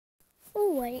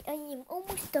way, I am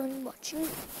almost done watching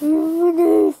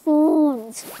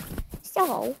hamainsons.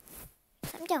 So,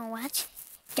 I'm gonna watch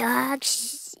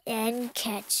Dogs and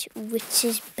Cats, which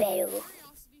is better.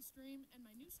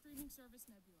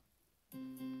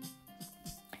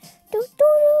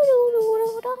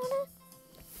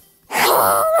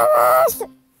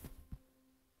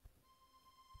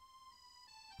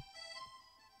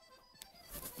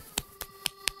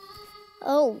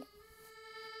 Oh.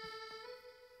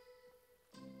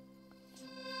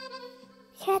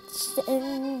 Cats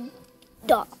and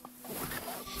dogs.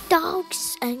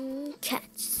 Dogs and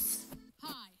cats.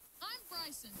 Hi, I'm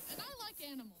Bryson, and I like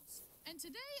animals. And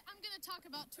today I'm going to talk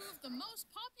about two of the most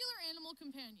popular animal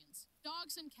companions,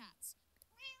 dogs and cats.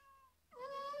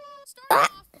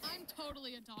 Starting off, I'm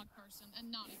totally a dog person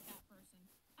and not a cat person.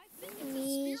 I think it's a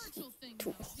spiritual thing,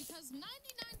 though, because 99%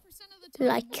 of the time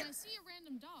when I see a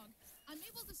random dog, I'm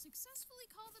able to successfully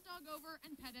call the dog over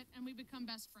and pet it, and we become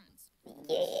best friends.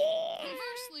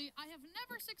 Conversely, I have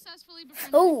never successfully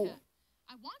befriended a cat.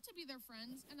 I want to be their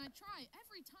friends, and I try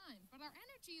every time, but our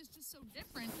energy is just so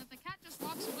different that the cat just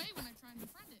walks away when I try and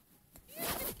befriend it. Here,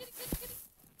 kitty, kitty, kitty, kitty.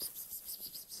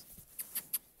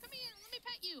 Come here, let me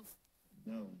pet you.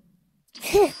 No.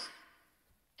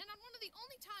 And on one of the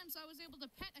only times I was able to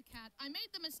pet a cat, I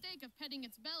made the mistake of petting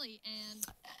its belly and...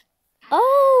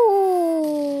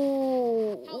 Oh!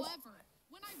 However,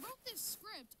 when I wrote this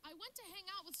script, I went to hang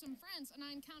out with some friends and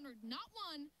I encountered not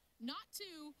one, not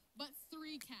two, but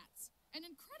 3 cats. And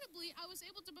incredibly, I was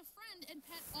able to befriend and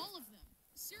pet all of them.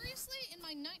 Seriously, in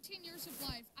my 19 years of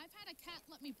life, I've had a cat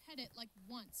let me pet it like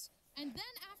once. And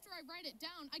then after I write it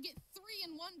down, I get 3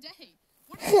 in one day.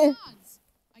 What are the odds?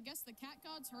 I guess the cat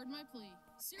gods heard my plea.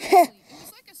 Seriously, it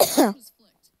was like a switch was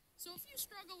flicked. So if you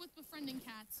struggle with befriending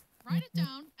cats, write it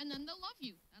down and then they'll love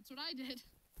you. That's what I did.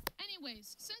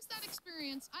 Anyways, since that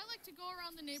experience, I like to go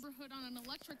around the neighborhood on an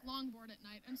electric longboard at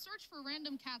night and search for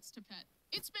random cats to pet.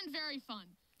 It's been very fun.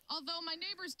 Although my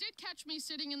neighbors did catch me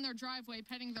sitting in their driveway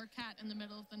petting their cat in the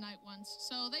middle of the night once,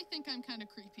 so they think I'm kind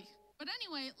of creepy. But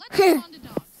anyway, let's move on to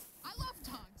dogs. I love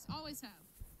dogs, always have.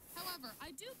 However,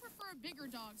 I do prefer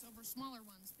bigger dogs over smaller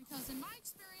ones because in my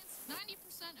experience,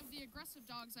 90% of the aggressive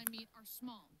dogs I meet are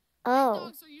small. Oh.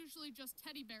 Big dogs are usually just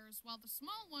teddy bears, while the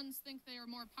small ones think they are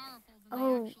more powerful than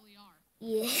they actually are.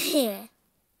 Yeah.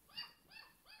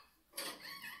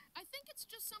 I think it's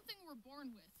just something we're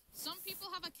born with. Some people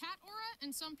have a cat aura,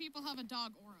 and some people have a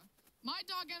dog aura. My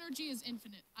dog energy is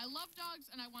infinite. I love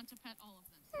dogs, and I want to pet all of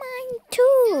them. Mine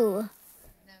too.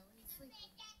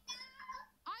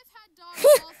 I've had dogs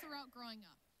all throughout growing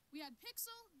up. We had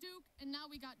Pixel, Duke, and now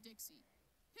we got Dixie.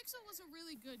 Pixel was a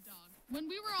really good dog. When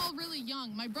we were all really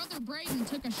young, my brother Braden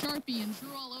took a Sharpie and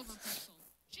drew all over Pixel.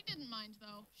 She didn't mind,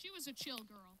 though. She was a chill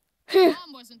girl.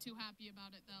 Mom wasn't too happy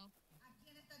about it, though.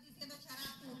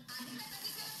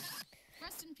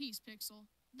 Rest in peace, Pixel.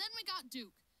 Then we got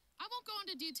Duke. I won't go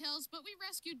into details, but we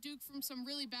rescued Duke from some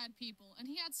really bad people, and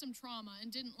he had some trauma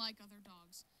and didn't like other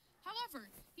dogs. However,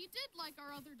 he did like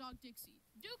our other dog, Dixie.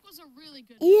 Duke was a really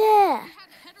good dog. Yeah. He had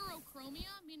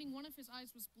heterochromia, meaning one of his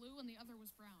eyes was blue and the other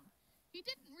was brown. He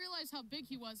didn't realize how big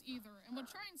he was either, and would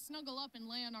try and snuggle up and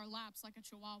lay on our laps like a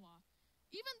chihuahua.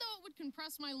 Even though it would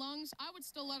compress my lungs, I would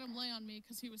still let him lay on me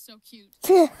because he was so cute.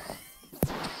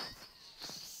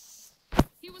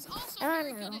 He was also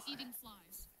very good at eating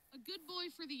flies. A good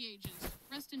boy for the ages.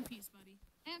 Rest in peace, buddy.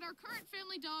 And our current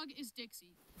family dog is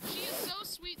Dixie. She is so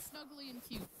sweet, snuggly, and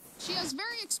cute. She has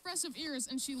very expressive ears,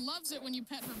 and she loves it when you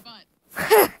pet her butt.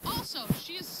 Also,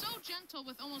 she is so gentle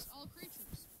with almost all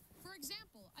creatures. For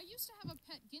example, I used to have a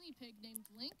pet guinea pig named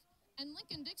Link, and Link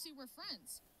and Dixie were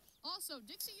friends. Also,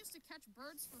 Dixie used to catch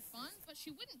birds for fun, but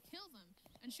she wouldn't kill them,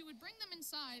 and she would bring them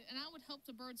inside, and I would help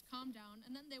the birds calm down,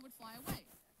 and then they would fly away.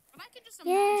 But I can just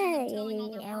imagine them killing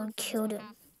all their bird friends what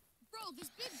happened. Bro,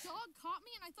 this big dog caught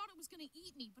me, and I thought it was going to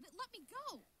eat me, but it let me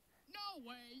go. No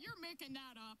way, you're making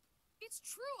that up. It's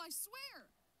true, I swear.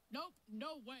 Nope,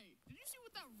 no way. Did you see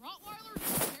what that Rottweiler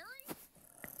did to Harry?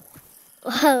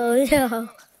 Oh,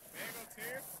 no.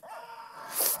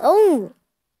 Oh.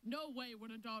 No way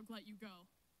would a dog let you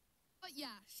go. But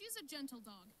yeah, she's a gentle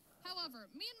dog. However,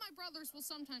 me and my brothers will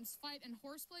sometimes fight and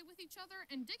horseplay with each other,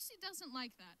 and Dixie doesn't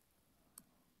like that.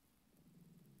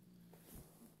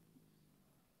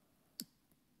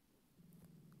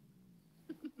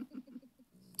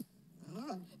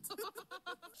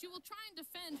 She will try and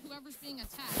defend whoever's being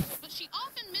attacked, but she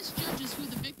often misjudges who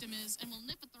the victim is and will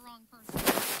nip at the wrong person.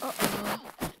 Uh-oh.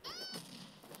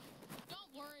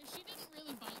 Don't worry, she didn't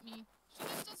really bite me. She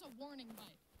just does a warning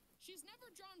bite. She's never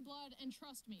drawn blood, and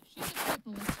trust me, she's a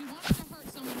tribalist who wanted to hurt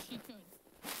someone she could.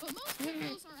 But most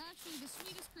hippos are actually the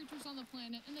sweetest creatures on the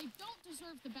planet, and they don't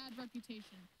deserve the bad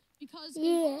reputation. Because in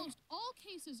almost all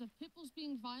cases of pit bulls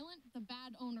being violent, the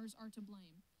bad owners are to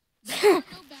blame. There are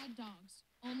no bad dogs,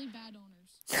 only bad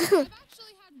owners. I've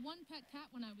actually had one pet cat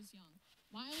when I was young.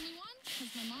 Why only one?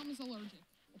 Because my mom is allergic.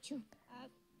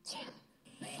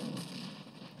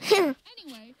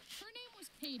 Anyway, her name was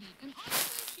Katie, and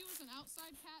honestly, she was an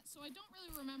outside cat, so I don't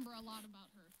really remember a lot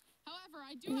about her. However,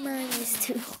 I do have Mine is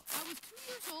too. I was 2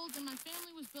 years old, and my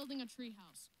family was building a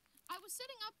treehouse. I was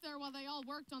sitting up there while they all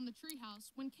worked on the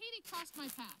treehouse when Katie crossed my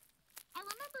path. I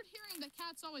remembered hearing that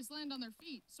cats always land on their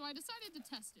feet, so I decided to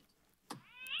test it.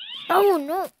 Oh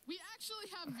no. We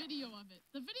actually have video of it.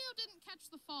 The video didn't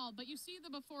catch the fall, but you see the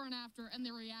before and after and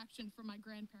the reaction from my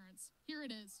grandparents. Here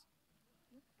it is.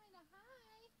 You're kind of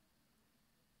high.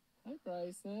 Hi,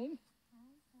 Bryson.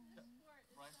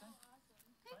 Bryson,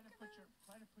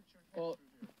 try to put your head Well,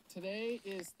 through here. today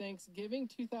is Thanksgiving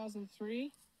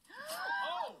 2003.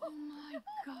 Oh! Oh my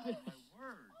God. My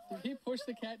word. Did he push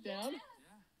the cat down? Yeah.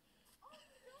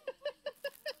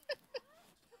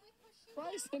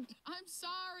 Bryson. I'm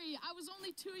sorry. I was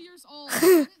only 2 years old.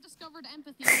 I hadn't discovered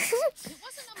empathy. It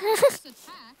wasn't a malicious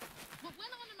attack. What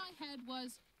went on in my head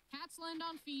was cats land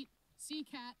on feet, see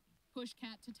cat, push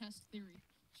cat to test theory.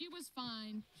 She was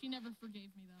fine. She never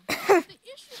forgave me, though. The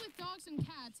issue with dogs and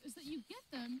cats is that you get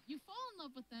them, you fall in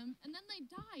love with them, and then they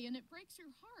die, and it breaks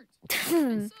your heart.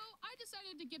 And so I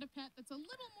decided to get a pet that's a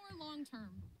little more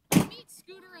long-term. Meet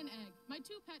Scooter and Egg, my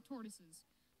 2 pet tortoises.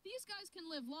 These guys can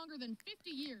live longer than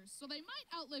 50 years, so they might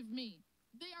outlive me.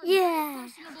 They are very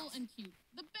personable and cute.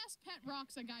 The best pet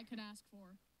rocks a guy could ask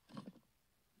for.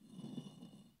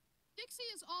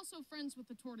 Dixie is also friends with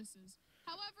the tortoises.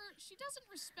 However, she doesn't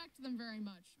respect them very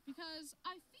much because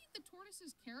I feed the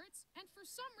tortoises carrots, and for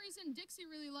some reason, Dixie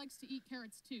really likes to eat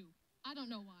carrots too. I don't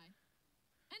know why.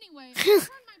 Anyway, I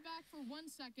turned my back for 1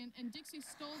 second, and Dixie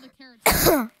stole the carrots.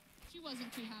 She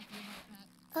wasn't too happy about that.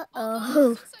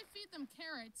 Although, since I feed them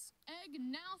carrots, Egg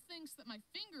now thinks that my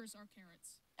fingers are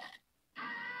carrots.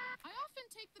 I often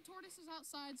take the tortoises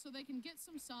outside so they can get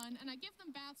some sun, and I give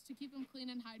them baths to keep them clean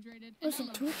and hydrated. And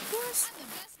I'm the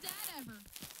best dad ever.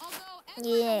 Although Egg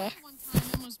went away one time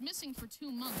and was missing for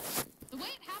 2 months. The way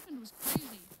it happened was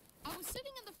crazy. I was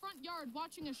sitting in the front yard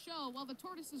watching a show while the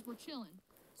tortoises were chilling.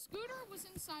 Scooter was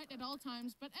in sight at all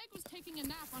times, but Egg was taking a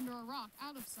nap under a rock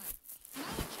out of sight. And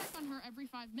I would check on her every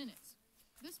 5 minutes.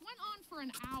 This went on for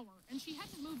an hour, and she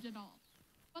hadn't moved at all.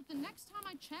 But the next time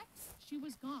I checked, she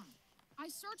was gone. I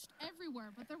searched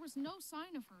everywhere, but there was no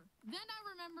sign of her. Then I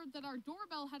remembered that our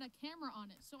doorbell had a camera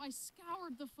on it, so I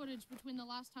scoured the footage between the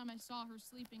last time I saw her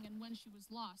sleeping and when she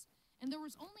was lost, and there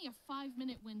was only a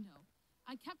 5-minute window.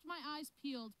 I kept my eyes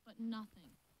peeled, but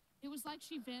nothing. It was like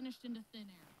she vanished into thin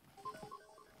air.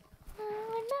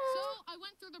 So I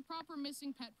went through the proper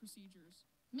missing pet procedures.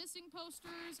 Missing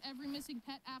posters, every missing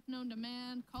pet app known to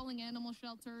man, calling animal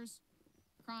shelters,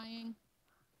 crying.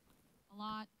 A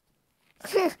lot.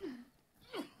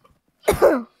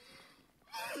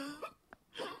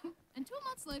 And 2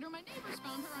 months later, my neighbors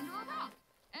found her under a rock.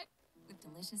 With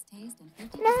delicious taste and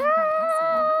 50%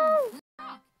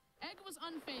 rock. Egg was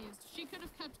unfazed. She could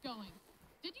have kept going.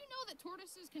 Did you know that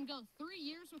tortoises can go 3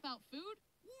 years without food?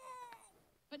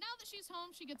 But now that she's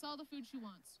home, she gets all the food she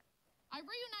wants. I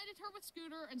reunited her with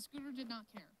Scooter, and Scooter did not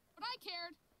care. But I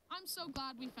cared. I'm so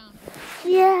glad we found her.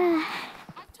 Yeah.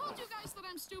 I've told you guys that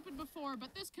I'm stupid before,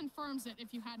 but this confirms it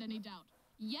if you had any doubt.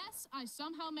 Yes, I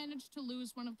somehow managed to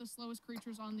lose one of the slowest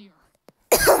creatures on the earth.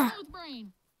 Slow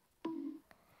brain.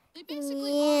 They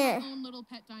basically are my own little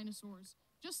pet dinosaurs.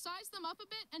 Just size them up a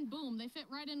bit, and boom, they fit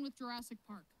right in with Jurassic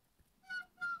Park.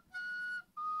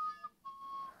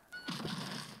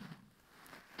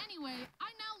 Anyway, I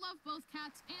now love both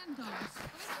cats and dogs, but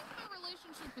I think my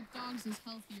relationship with dogs is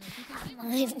healthier because they are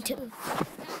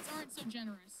cats aren't so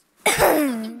generous. I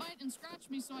let them bite and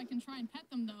scratch me so I can try and pet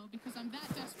them, though, because I'm that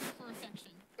desperate for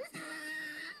affection.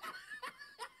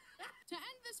 To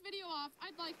end this video off,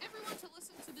 I'd like everyone to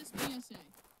listen to this PSA.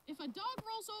 If a dog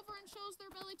rolls over and shows their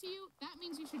belly to you, that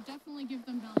means you should definitely give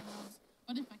them belly rubs.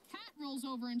 But if a cat rolls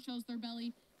over and shows their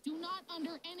belly, do not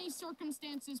under any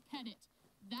circumstances pet it.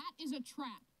 That is a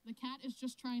trap. The cat is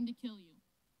just trying to kill you.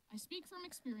 I speak from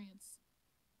experience.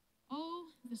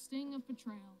 Oh, the sting of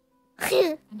betrayal.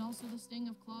 And also the sting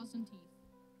of claws and teeth.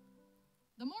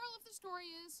 The moral of the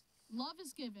story is, love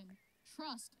is given,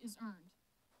 trust is earned.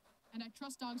 And I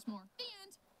trust dogs more. The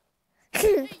end.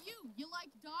 Hey, you like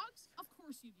dogs? Of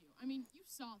course you do. I mean, you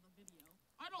saw the video.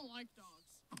 I don't like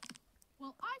dogs.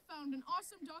 Well, I found an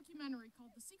awesome documentary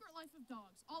called The Secret Life of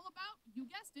Dogs, all about, you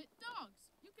guessed it, dogs.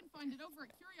 You can find it over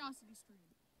at CuriosityStream.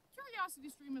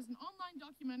 CuriosityStream is an online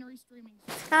documentary streaming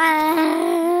service.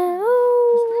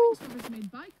 The stream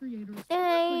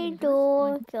I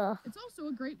don't. It's also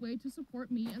a great way to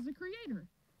support me as a creator.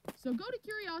 So go to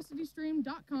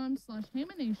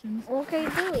curiositystream.com/hamainsons. Okay,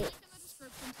 do Link it. in the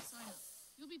description to sign up.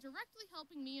 You'll be directly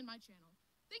helping me and my channel.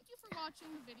 Thank you for watching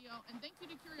the video, and thank you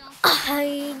to Curiosity.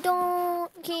 I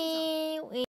don't care.